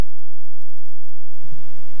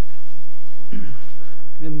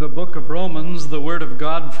the book of Romans, the Word of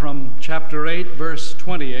God from chapter 8, verse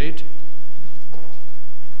 28.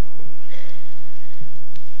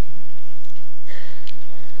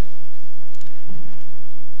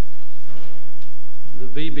 The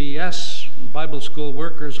VBS Bible School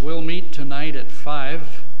workers will meet tonight at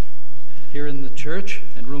 5 here in the church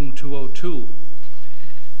in room 202.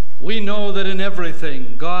 We know that in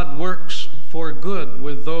everything God works for good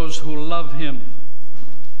with those who love Him,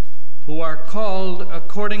 who are called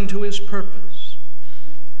according to His purpose.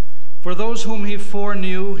 For those whom He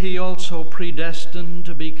foreknew, He also predestined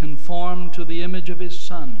to be conformed to the image of His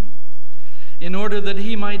Son, in order that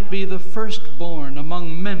He might be the firstborn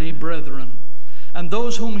among many brethren. And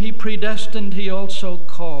those whom He predestined, He also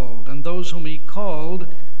called. And those whom He called,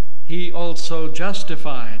 He also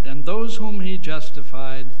justified. And those whom He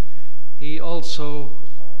justified, He also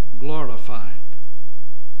glorified.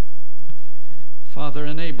 Father,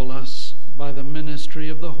 enable us by the ministry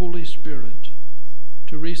of the Holy Spirit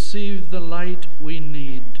to receive the light we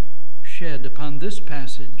need shed upon this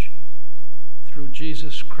passage through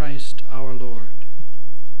Jesus Christ our Lord.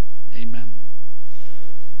 Amen.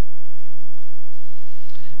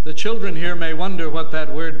 The children here may wonder what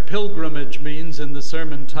that word pilgrimage means in the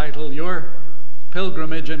sermon title, Your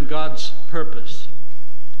Pilgrimage and God's Purpose.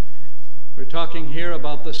 We're talking here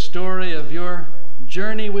about the story of your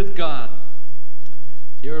journey with God,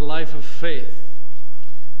 your life of faith.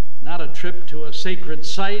 Not a trip to a sacred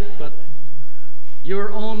site, but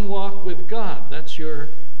your own walk with God. That's your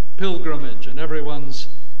pilgrimage, and everyone's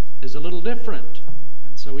is a little different.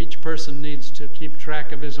 And so each person needs to keep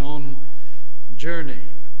track of his own journey.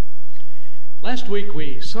 Last week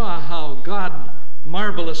we saw how God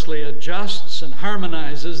marvelously adjusts and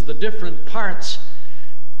harmonizes the different parts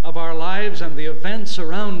of our lives and the events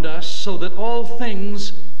around us so that all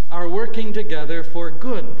things are working together for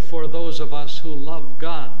good for those of us who love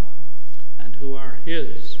God and who are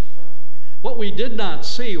His. What we did not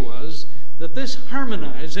see was that this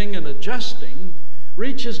harmonizing and adjusting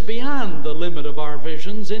reaches beyond the limit of our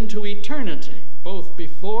visions into eternity, both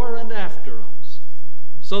before and after us,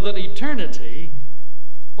 so that eternity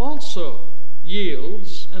also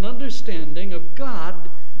yields an understanding of God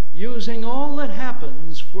using all that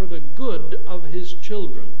happens for the good of His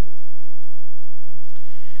children.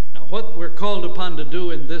 Now, what we're called upon to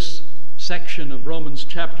do in this section of Romans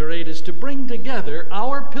chapter 8 is to bring together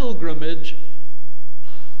our pilgrimage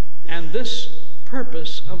and this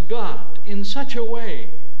purpose of God in such a way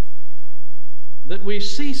that we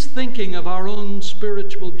cease thinking of our own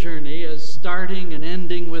spiritual journey as starting and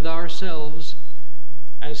ending with ourselves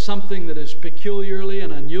as something that is peculiarly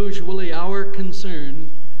and unusually our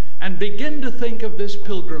concern, and begin to think of this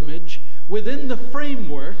pilgrimage within the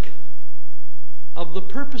framework of the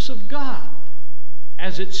purpose of God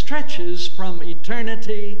as it stretches from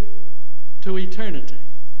eternity to eternity.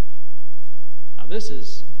 Now, this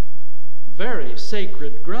is very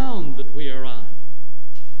sacred ground that we are on,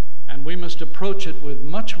 and we must approach it with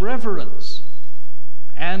much reverence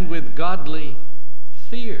and with godly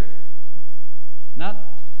fear,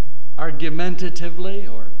 not argumentatively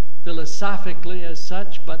or philosophically as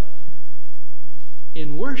such, but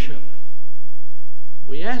in worship.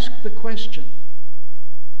 We ask the question,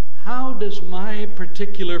 how does my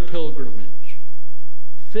particular pilgrimage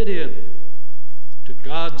fit in to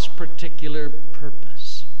God's particular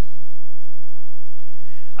purpose?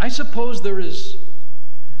 I suppose there is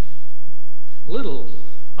little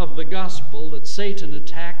of the gospel that Satan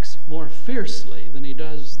attacks more fiercely than he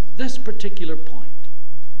does this particular point.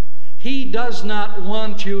 He does not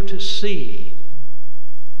want you to see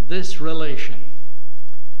this relation,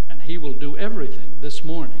 and he will do everything this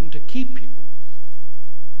morning to keep you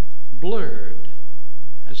blurred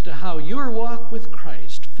as to how your walk with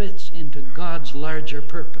Christ fits into God's larger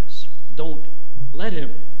purpose. Don't let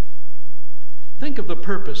him. Think of the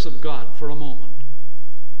purpose of God for a moment.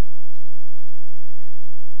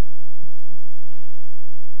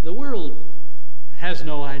 The world has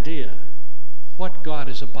no idea what God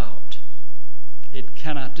is about. It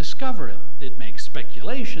cannot discover it. It makes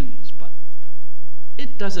speculations, but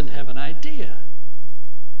it doesn't have an idea.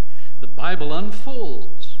 The Bible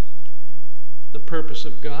unfolds the purpose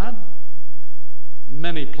of God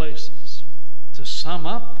many places. To sum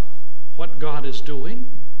up what God is doing,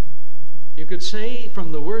 you could say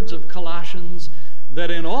from the words of Colossians that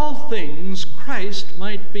in all things Christ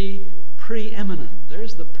might be preeminent.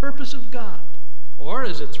 There's the purpose of God. Or,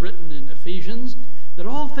 as it's written in Ephesians, that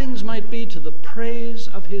all things might be to the praise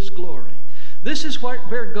of His glory. This is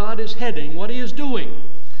where God is heading, what He is doing.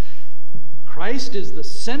 Christ is the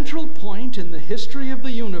central point in the history of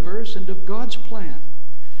the universe and of God's plan.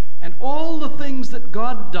 And all the things that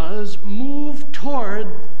God does move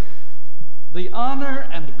toward the honor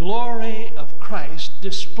and glory of Christ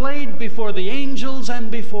displayed before the angels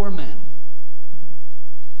and before men.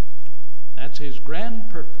 That's his grand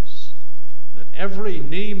purpose, that every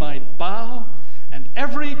knee might bow and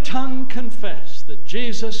every tongue confess that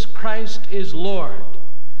Jesus Christ is Lord,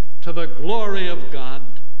 to the glory of God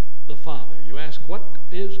the Father. You ask, what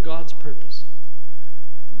is God's purpose?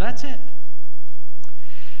 That's it.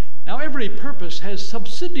 Now, every purpose has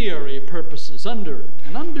subsidiary purposes under it.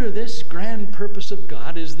 And under this grand purpose of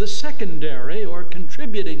God is the secondary or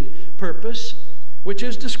contributing purpose, which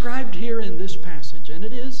is described here in this passage. And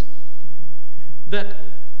it is that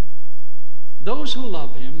those who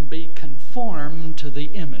love him be conformed to the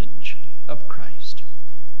image of Christ.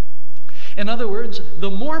 In other words,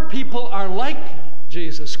 the more people are like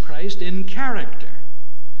Jesus Christ in character,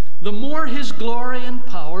 the more his glory and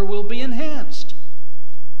power will be enhanced.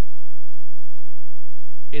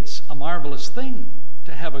 It's a marvelous thing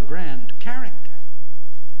to have a grand character,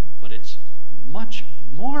 but it's much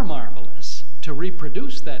more marvelous to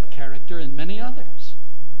reproduce that character in many others.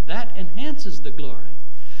 That enhances the glory.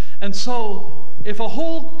 And so, if a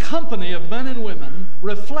whole company of men and women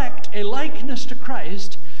reflect a likeness to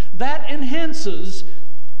Christ, that enhances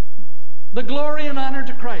the glory and honor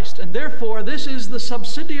to Christ. And therefore, this is the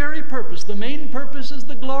subsidiary purpose. The main purpose is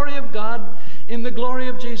the glory of God in the glory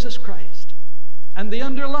of Jesus Christ. And the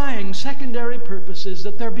underlying secondary purpose is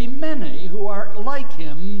that there be many who are like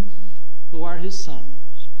him, who are his sons.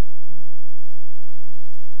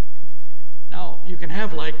 Now, you can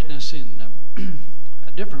have likeness in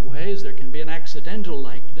different ways. There can be an accidental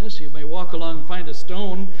likeness. You may walk along, find a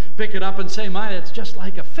stone, pick it up and say, "My, it's just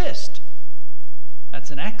like a fist."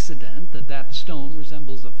 That's an accident that that stone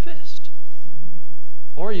resembles a fist.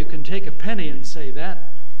 Or you can take a penny and say,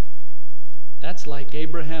 that's like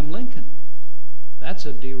Abraham Lincoln. That's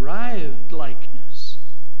a derived likeness.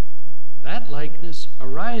 That likeness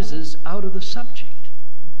arises out of the subject.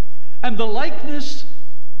 And the likeness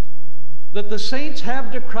that the saints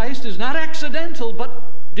have to Christ is not accidental,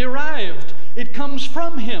 but derived. It comes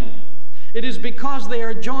from him. It is because they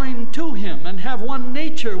are joined to him and have one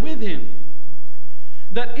nature with him,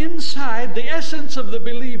 that inside the essence of the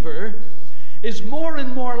believer is more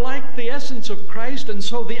and more like the essence of Christ, and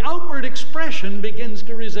so the outward expression begins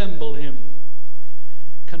to resemble him.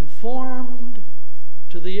 Conformed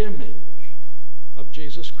to the image of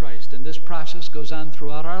Jesus Christ. And this process goes on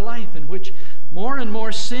throughout our life, in which more and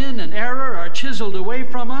more sin and error are chiseled away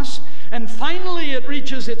from us, and finally it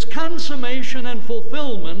reaches its consummation and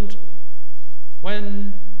fulfillment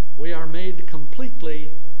when we are made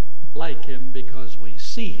completely like him because we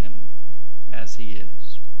see him as he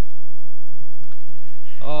is.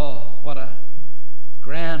 Oh, what a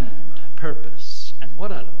grand purpose, and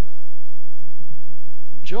what a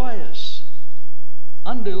joyous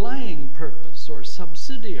underlying purpose or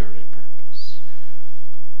subsidiary purpose.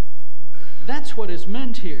 That's what is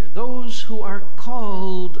meant here. Those who are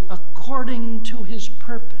called according to his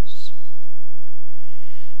purpose.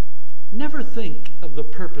 Never think of the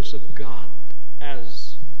purpose of God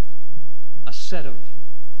as a set of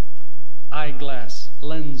eyeglass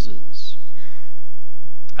lenses.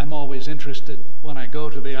 I'm always interested when I go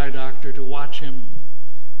to the eye doctor to watch him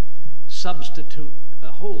substitute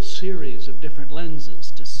a whole series of different lenses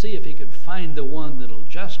to see if he could find the one that'll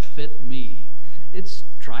just fit me. It's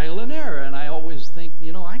trial and error, and I always think,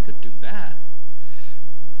 I could do that.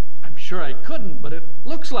 I'm sure I couldn't, but it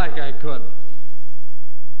looks like I could.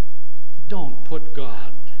 Don't put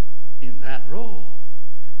God in that role.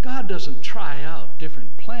 God doesn't try out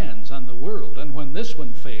different plans on the world, and when this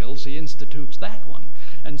one fails, he institutes that one.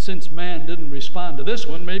 And since man didn't respond to this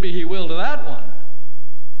one, maybe he will to that one.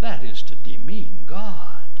 That is to demean God.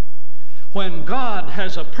 When God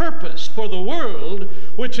has a purpose for the world,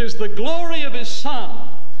 which is the glory of his Son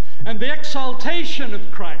and the exaltation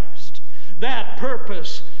of Christ, that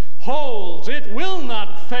purpose holds. It will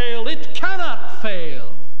not fail. It cannot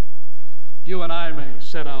fail. You and I may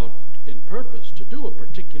set out in purpose to do a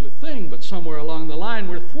particular thing, but somewhere along the line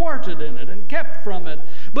we're thwarted in it and kept from it.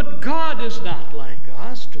 But God is not like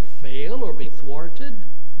us to fail or be thwarted.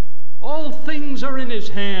 All things are in his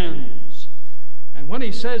hands. And when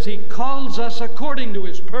he says he calls us according to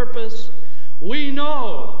his purpose, we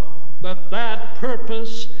know that that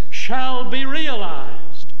purpose shall be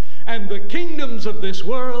realized, and the kingdoms of this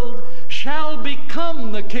world shall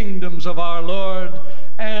become the kingdoms of our Lord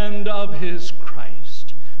and of his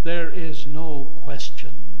Christ. There is no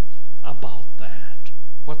question about that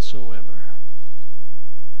whatsoever.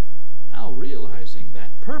 Now, realizing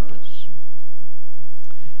that purpose,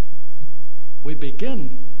 we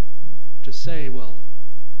begin to say, well,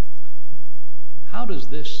 how does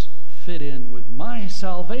this fit in with my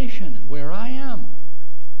salvation and where I am?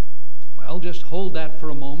 Well, just hold that for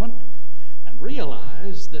a moment and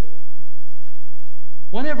realize that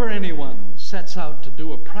whenever anyone sets out to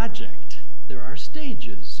do a project, there are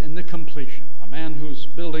stages in the completion. A man who's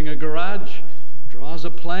building a garage draws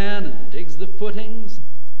a plan and digs the footings,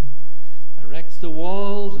 erects the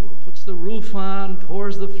walls and puts the roof on,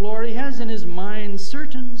 pours the floor. He has in his mind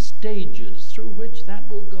certain stages through which that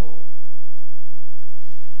will go.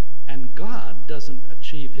 And God doesn't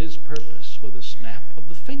achieve his purpose with a snap of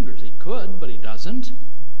the fingers. He could, but he doesn't.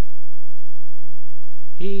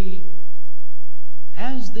 He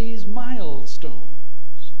has these milestones.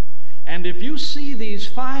 And if you see these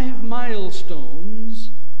 5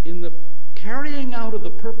 milestones in the carrying out of the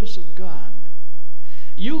purpose of God,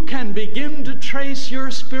 you can begin to trace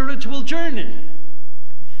your spiritual journey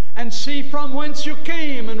and see from whence you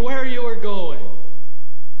came and where you are going.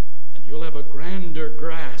 And you'll have a grander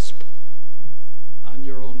grasp on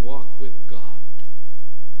your own walk with God.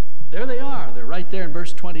 There they are. They're right there in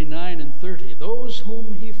verse 29 and 30. Those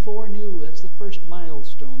whom he foreknew, that's the first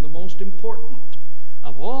milestone. The most important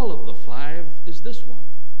of all of the 5 is this one.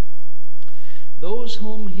 Those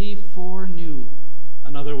whom he foreknew.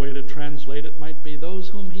 Another way to translate it might be those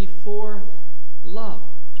whom he foreloved.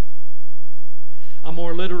 A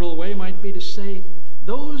more literal way might be to say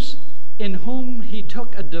those in whom he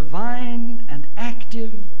took a divine and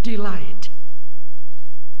active delight.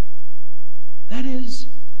 That is,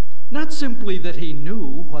 not simply that he knew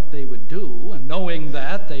what they would do, and knowing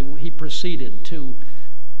that, he proceeded to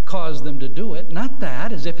cause them to do it. Not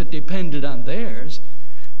that, as if it depended on theirs,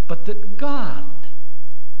 but that God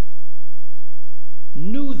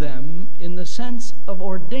knew them in the sense of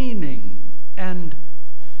ordaining and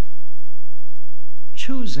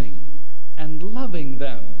choosing and loving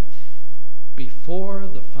them before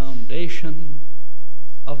the foundation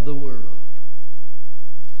of the world.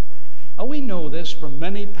 Now, we know this from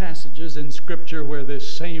many passages in Scripture where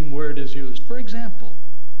this same word is used. For example,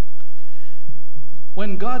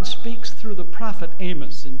 when God speaks through the prophet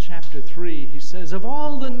Amos in chapter 3, he says, "Of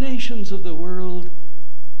all the nations of the world,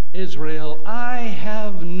 Israel, I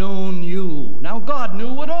have known you." Now, God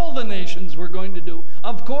knew what all the nations were going to do,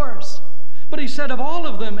 of course. But he said, "Of all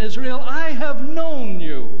of them, Israel, I have known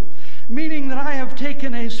you," meaning that I have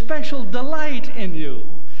taken a special delight in you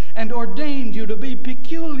and ordained you to be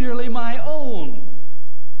peculiarly my own.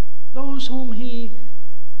 Those whom he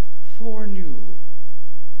foreknew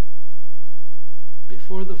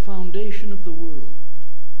before the foundation of the world,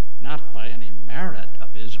 not by any merit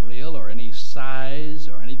of Israel or any size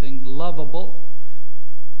or anything lovable,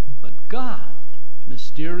 but God,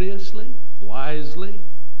 mysteriously, wisely,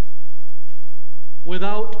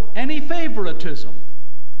 without any favoritism,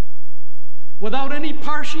 without any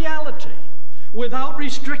partiality, without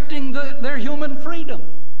restricting their human freedom,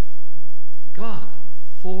 God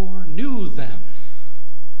foreknew them.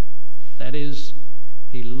 That is,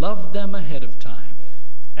 he loved them ahead of time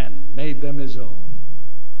and made them his own.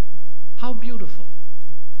 How beautiful.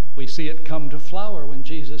 We see it come to flower when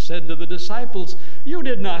Jesus said to the disciples, "You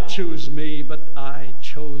did not choose me, but I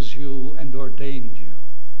chose you and ordained you."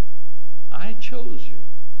 I chose you.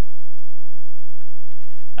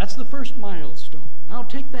 That's the first milestone. Now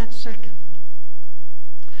take that second.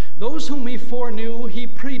 Those whom he foreknew, he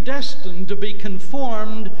predestined to be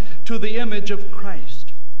conformed to the image of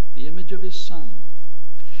Christ, the image of his Son.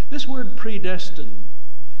 This word predestined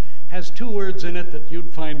has 2 words in it that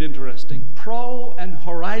you'd find interesting: pro and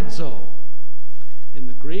horizo. In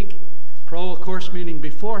the Greek, pro, of course, meaning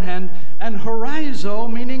beforehand, and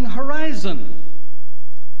horizo meaning horizon.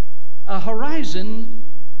 A horizon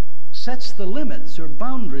sets the limits or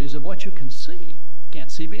boundaries of what you can see.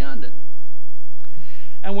 Can't see beyond it.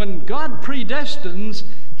 And when God predestines,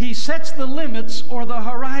 he sets the limits or the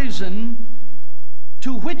horizon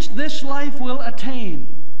to which this life will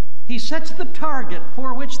attain. He sets the target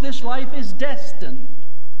for which this life is destined.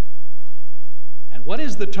 And what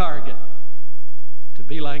is the target? To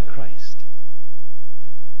be like Christ.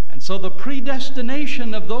 And so the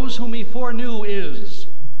predestination of those whom he foreknew is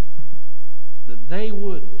that they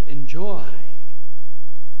would enjoy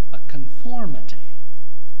a conformity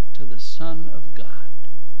to the Son of God.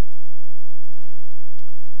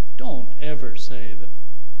 Don't ever say that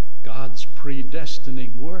God's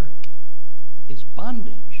predestining work is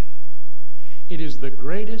bondage. It is the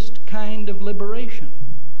greatest kind of liberation.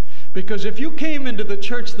 Because if you came into the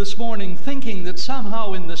church this morning thinking that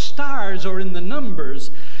somehow in the stars or in the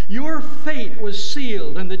numbers your fate was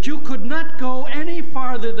sealed and that you could not go any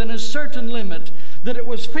farther than a certain limit, that it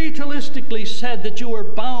was fatalistically said that you were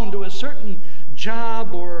bound to a certain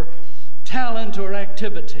job or talent or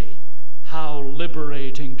activity. How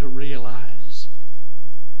liberating to realize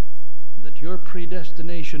that your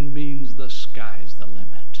predestination means the sky's the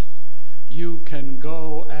limit. You can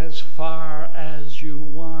go as far as you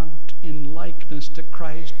want in likeness to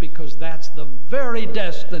Christ, because that's the very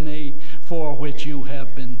destiny for which you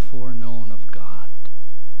have been foreknown of God.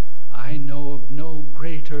 I know of no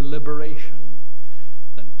greater liberation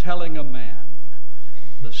than telling a man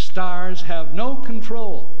the stars have no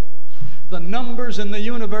control. The numbers in the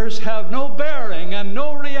universe have no bearing and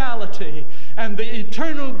no reality, and the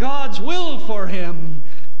eternal God's will for him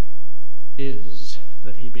is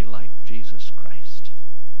that he be like Jesus Christ.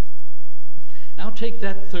 Now take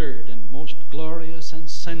that third and most glorious and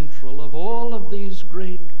central of all of these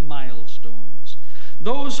great milestones.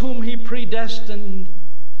 Those whom he predestined,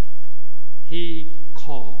 he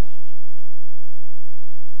called.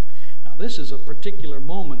 Now this is a particular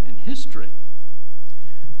moment in history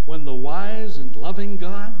when the wise and loving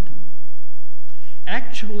God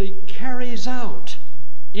actually carries out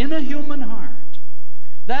in a human heart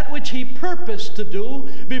that which he purposed to do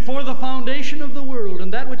before the foundation of the world,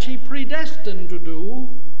 and that which he predestined to do.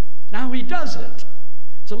 Now he does it.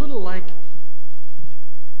 It's a little like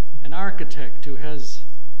an architect who has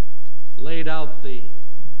laid out the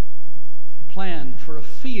plan for a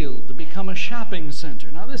field to become a shopping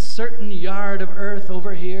center. Now this certain yard of earth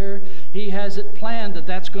over here, he has it planned that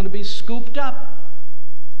that's going to be scooped up.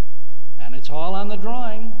 And it's all on the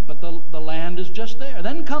drawing, but the land is just there.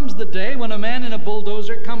 Then comes the day when a man in a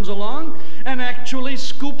bulldozer comes along and actually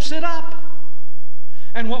scoops it up.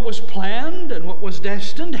 And what was planned and what was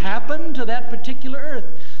destined happened to that particular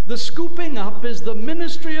earth. The scooping up is the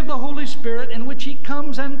ministry of the Holy Spirit, in which he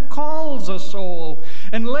comes and calls a soul,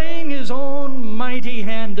 and laying his own mighty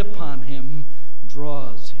hand upon him,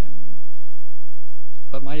 draws him.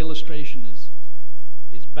 But my illustration is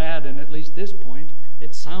bad, and at least this point,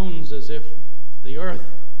 it sounds as if the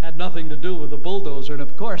earth had nothing to do with the bulldozer. And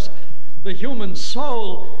of course, the human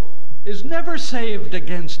soul is never saved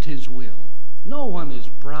against his will. No one is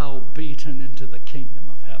browbeaten into the kingdom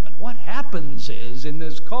of heaven. What happens in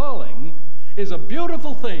this calling is a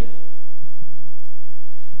beautiful thing.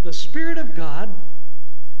 The Spirit of God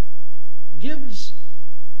gives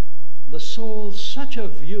the soul such a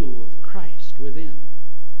view of Christ within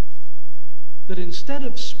that instead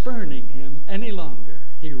of spurning him any longer,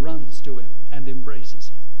 he runs to him and embraces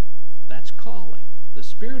him. That's calling. The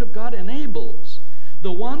Spirit of God enables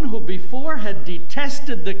the one who before had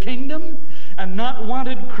detested the kingdom and not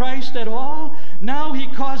wanted Christ at all, now he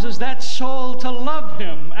causes that soul to love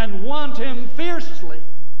him and want him fiercely.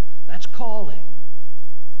 That's calling.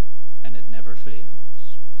 And it never fails.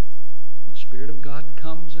 The Spirit of God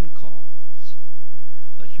comes and calls.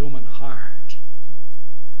 The human heart,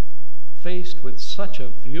 faced with such a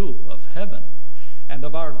view of heaven and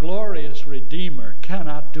of our glorious Redeemer,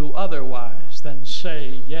 cannot do otherwise than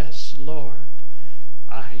say, "Yes, Lord,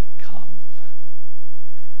 I come."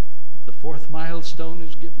 The fourth milestone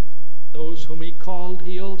is given. Those whom he called,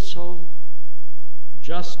 he also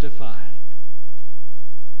justified.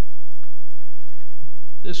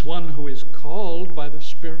 This one who is called by the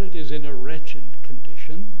Spirit is in a wretched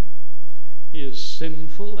condition. He is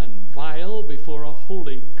sinful and vile before a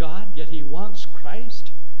holy God, yet he wants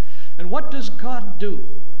Christ. And what does God do?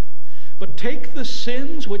 But take the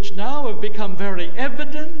sins which now have become very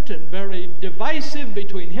evident and very divisive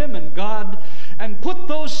between him and God, and put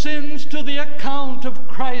those sins to the account of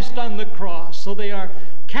Christ on the cross, so they are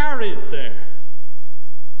carried there.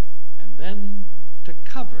 And then, to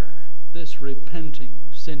cover this repenting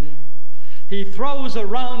sinner, he throws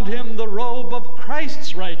around him the robe of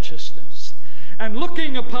Christ's righteousness. And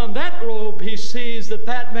looking upon that robe, he sees that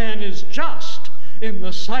that man is just in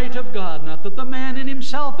the sight of God. Not that the man in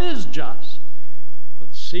himself is just,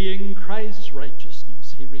 but seeing Christ's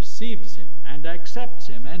righteousness, he receives him and accepts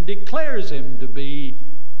him and declares him to be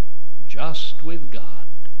just with God.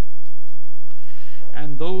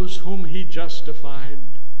 And those whom he justified,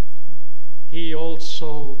 he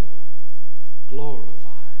also glorified.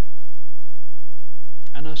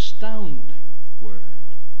 An astounding word.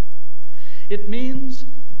 It means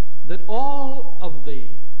that all of the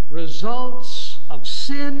results of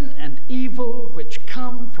sin and evil which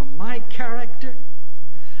come from my character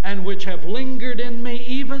and which have lingered in me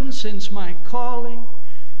even since my calling,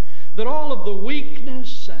 that all of the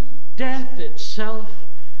weakness and death itself,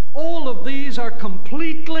 all of these are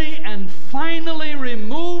completely and finally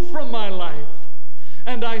removed from my life,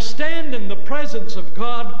 and I stand in the presence of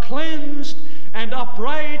God cleansed and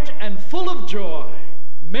upright and full of joy,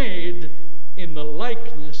 made in the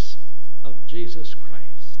likeness of Jesus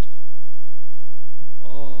Christ.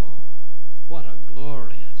 Oh, what a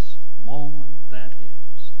glorious moment that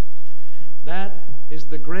is. That is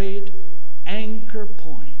the great anchor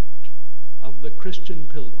point of the Christian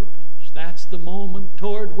pilgrimage. That's the moment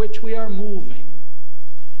toward which we are moving,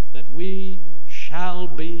 that we shall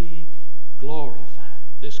be glorified.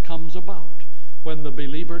 This comes about when the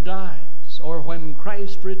believer dies or when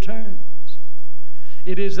Christ returns.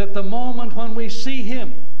 It is at the moment when we see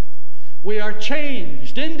him, we are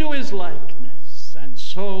changed into his likeness, and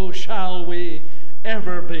so shall we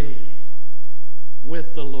ever be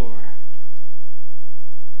with the Lord.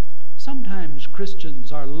 Sometimes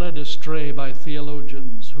Christians are led astray by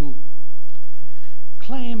theologians who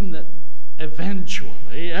claim that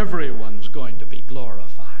eventually everyone's going to be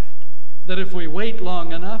glorified. That if we wait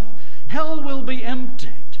long enough, hell will be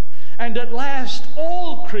emptied, and at last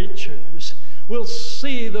all creatures will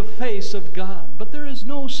see the face of God. But there is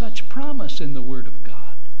no such promise in the Word of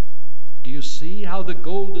God. Do you see how the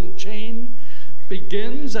golden chain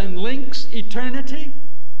begins and links eternity?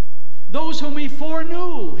 Those whom he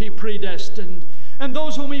foreknew, he predestined. And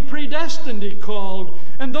those whom he predestined, he called.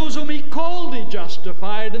 And those whom he called, he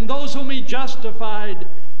justified. And those whom he justified,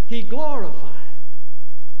 he glorified.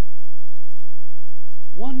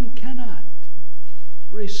 One cannot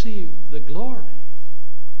receive the glory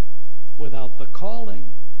without the calling,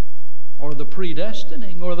 or the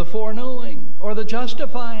predestining, or the foreknowing, or the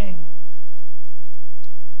justifying.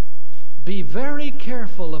 Be very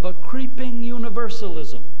careful of a creeping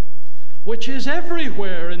universalism, which is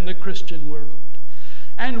everywhere in the Christian world,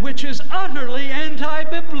 and which is utterly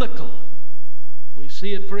anti-biblical. We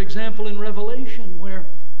see it, for example, in Revelation, where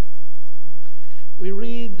we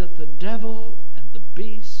read that the devil and the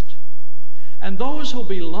beast and those who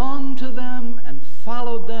belong to them and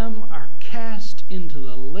followed them are cast into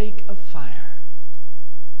the lake of fire.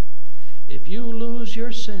 If you lose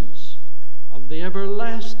your sense of the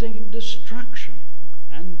everlasting destruction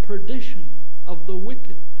and perdition of the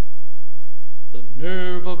wicked, the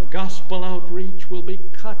nerve of gospel outreach will be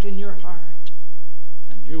cut in your heart,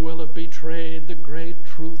 and you will have betrayed the great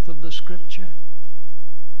truth of the Scripture.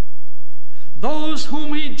 Those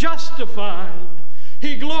whom he justified,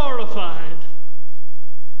 he glorified.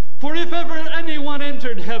 For if ever anyone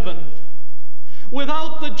entered heaven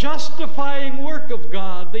without the justifying work of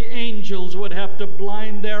God, the angels would have to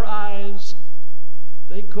blind their eyes.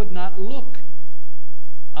 They could not look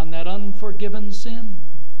on that unforgiven sin.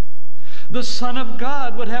 The Son of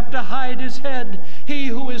God would have to hide his head. He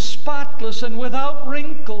who is spotless and without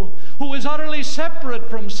wrinkle, who is utterly separate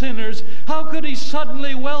from sinners, how could he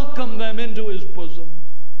suddenly welcome them into his bosom?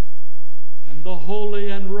 And the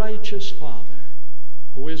holy and righteous Father,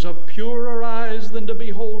 who is of purer eyes than to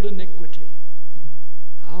behold iniquity,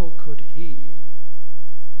 how could he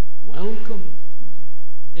welcome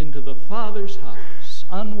into the Father's house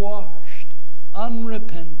unwashed,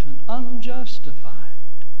 unrepentant, unjustified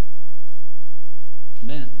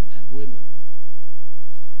men and women?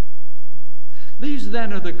 These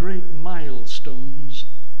then are the great milestones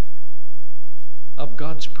of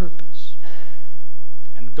God's purpose.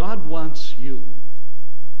 And God wants you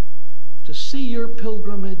to see your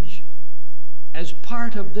pilgrimage as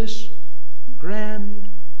part of this grand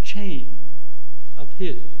chain of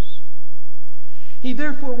his. He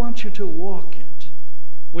therefore wants you to walk it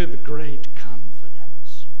with great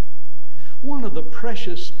confidence. One of the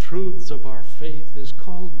precious truths of our faith is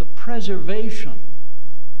called the preservation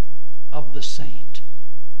of the saint,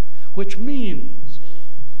 which means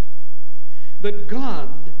that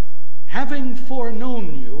God, having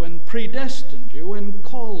foreknown you and predestined you and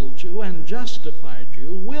called you and justified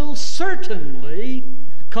you, will certainly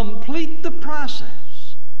complete the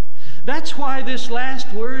process. That's why this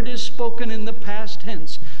last word is spoken in the past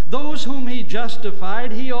tense. Those whom he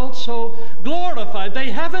justified, he also glorified. They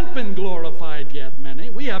haven't been glorified yet, many.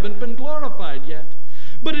 We haven't been glorified yet.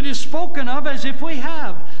 But it is spoken of as if we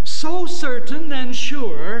have. So certain and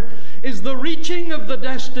sure is the reaching of the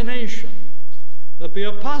destination that the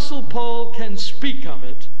Apostle Paul can speak of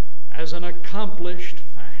it as an accomplished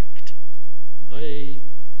fact. They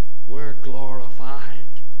were glorified.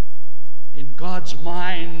 In God's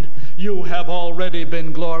mind, you have already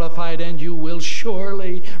been glorified, and you will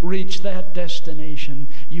surely reach that destination.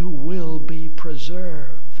 You will be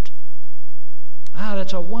preserved.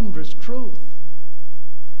 That's a wondrous truth.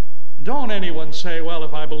 Don't anyone say, well,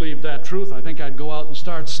 if I believed that truth, I think I'd go out and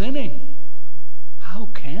start sinning. How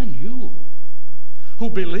can you, who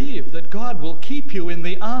believe that God will keep you in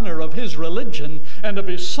the honor of his religion and of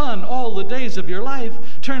his Son all the days of your life,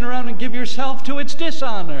 turn around and give yourself to its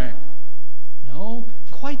dishonor? No,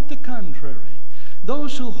 quite the contrary.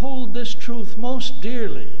 Those who hold this truth most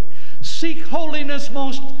dearly seek holiness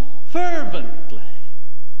most fervently.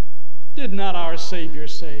 Did not our Savior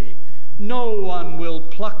say, "No one will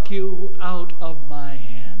pluck you out of my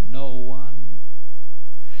hand"? No one.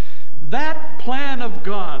 That plan of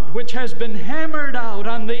God, which has been hammered out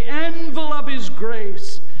on the anvil of His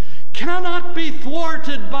grace, cannot be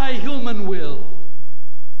thwarted by human will.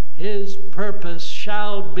 His purpose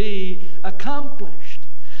shall be accomplished.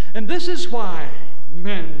 And this is why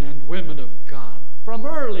men and women of God from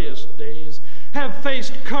earliest days have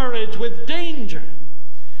faced courage with danger,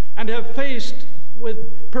 and have faced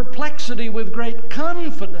with perplexity with great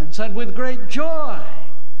confidence and with great joy,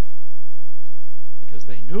 because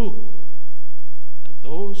they knew that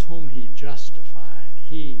those whom He justified,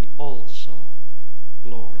 He also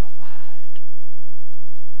glorified.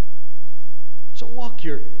 So walk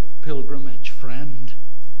your pilgrimage, friend,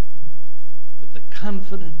 with the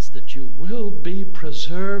confidence that you will be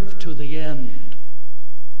preserved to the end,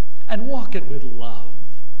 and walk it with love.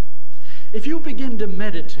 If you begin to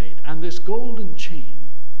meditate on this golden chain,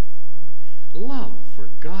 love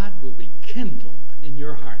for God will be kindled in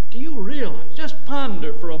your heart. Do you realize, just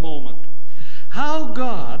ponder for a moment, how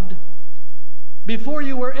God, before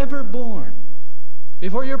you were ever born,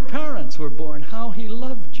 before your parents were born, how He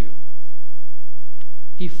loved you.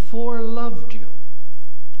 He foreloved you.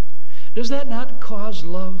 Does that not cause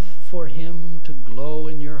love for Him to glow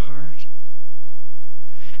in your heart?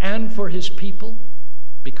 And for His people?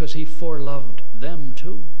 Because He foreloved them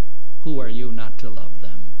too. Who are you not to love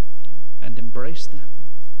them and embrace them?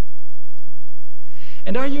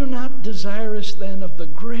 And are you not desirous then of the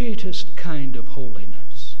greatest kind of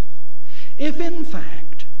holiness? If in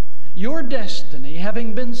fact your destiny,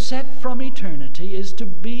 having been set from eternity, is to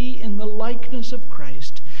be in the likeness of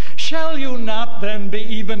Christ, shall you not then be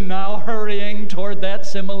even now hurrying toward that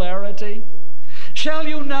similarity? Shall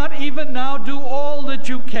you not even now do all that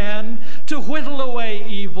you can to whittle away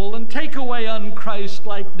evil and take away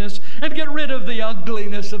unChristlikeness and get rid of the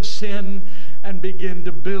ugliness of sin and begin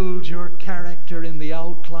to build your character in the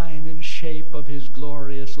outline and shape of His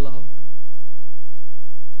glorious love?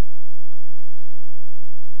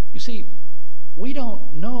 You see, we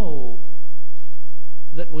don't know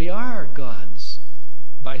that we are God's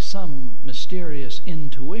by some mysterious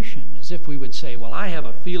intuition, as if we would say, well, I have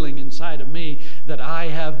a feeling inside of me that I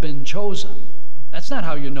have been chosen. That's not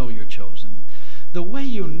how you know you're chosen. The way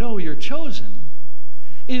you know you're chosen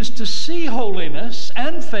is to see holiness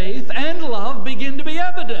and faith and love begin to be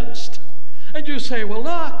evidenced. And you say, well,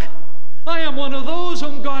 look, I am one of those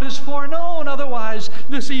whom God has foreknown. Otherwise,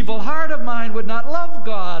 this evil heart of mine would not love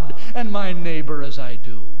God and my neighbor as I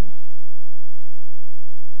do.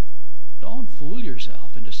 Don't fool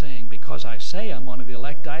yourself into saying, because I say I'm one of the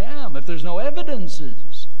elect, I am, if there's no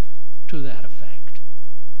evidences to that effect.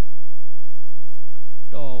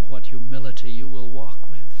 Oh, what humility you will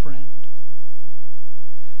walk with, friend,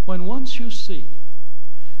 when once you see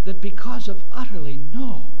that because of utterly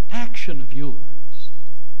no action of yours,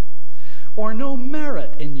 or no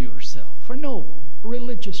merit in yourself, or no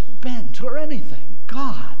religious bent or anything,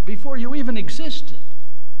 God, before you even existed,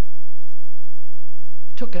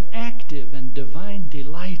 took an active and divine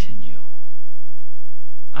delight in you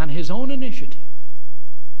on His own initiative,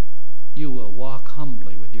 you will walk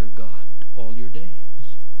humbly with your God all your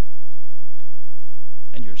days.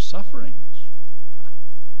 And your sufferings,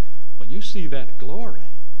 when you see that glory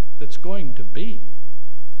that's going to be,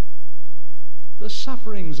 the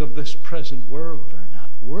sufferings of this present world are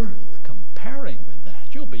not worth comparing with that.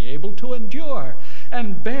 You'll be able to endure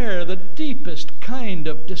and bear the deepest kind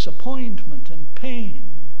of disappointment and pain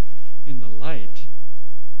in the light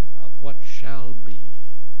of what shall be.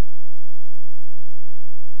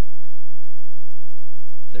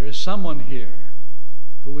 There is someone here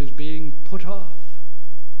who is being put off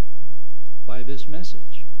by this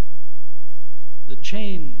message. The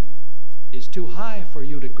chain is too high for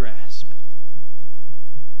you to grasp.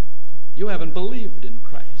 You haven't believed in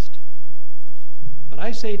Christ. But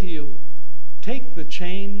I say to you, take the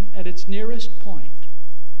chain at its nearest point.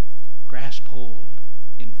 Grasp hold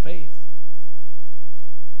in faith.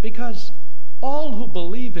 Because all who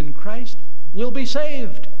believe in Christ will be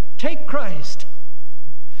saved. Take Christ.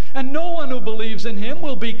 And no one who believes in Him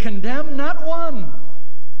will be condemned, not one.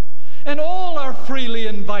 And all are freely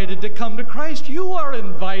invited to come to Christ. You are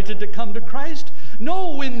invited to come to Christ.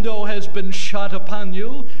 No window has been shut upon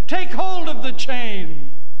you. Take hold of the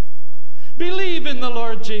chain. Believe in the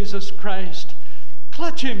Lord Jesus Christ.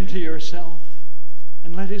 Clutch Him to yourself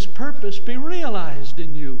and let His purpose be realized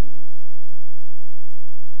in you.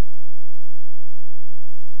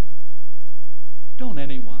 Don't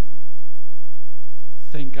anyone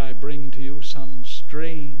think I bring to you some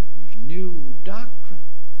strange new doctrine.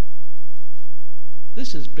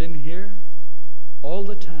 This has been here all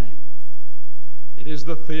the time. It is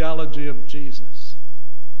the theology of Jesus.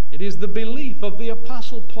 It is the belief of the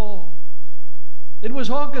Apostle Paul. It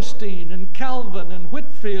was Augustine and Calvin and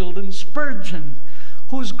Whitefield and Spurgeon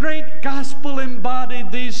whose great gospel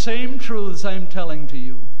embodied these same truths I'm telling to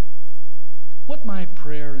you. What my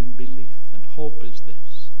prayer and belief and hope is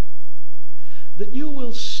this: that you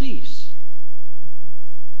will cease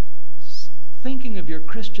thinking of your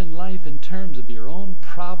Christian life in terms of your own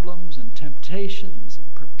problems and temptations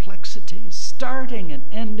and perplexities, starting and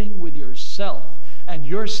ending with yourself and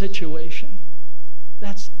your situation.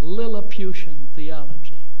 That's Lilliputian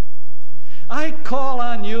theology. I call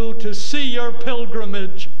on you to see your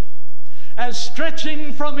pilgrimage as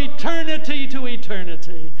stretching from eternity to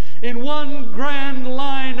eternity in one grand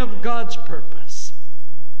line of God's purpose.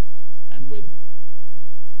 And with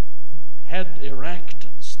head erect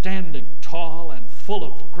and standing tall and full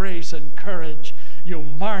of grace and courage, you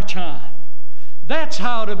march on. That's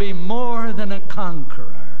how to be more than a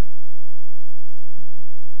conqueror,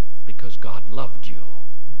 because God loved you.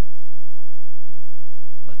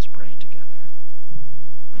 Let's pray together.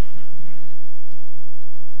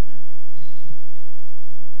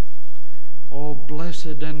 Oh,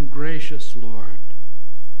 blessed and gracious Lord,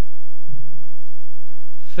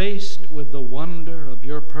 faced with the wonder of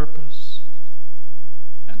your purpose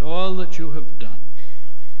and all that you have done,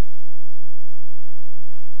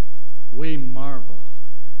 we marvel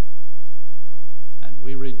and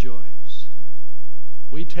we rejoice.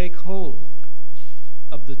 We take hold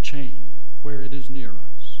of the chain where it is near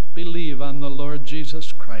us. Believe on the Lord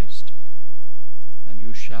Jesus Christ, and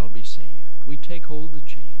you shall be saved. We take hold of the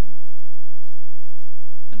chain,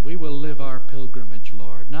 and we will live our pilgrimage,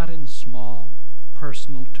 Lord, not in small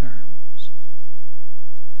personal terms,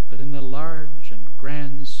 but in the large and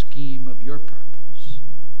grand scheme of your purpose.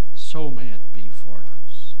 So may it be for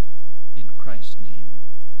us. In Christ's name.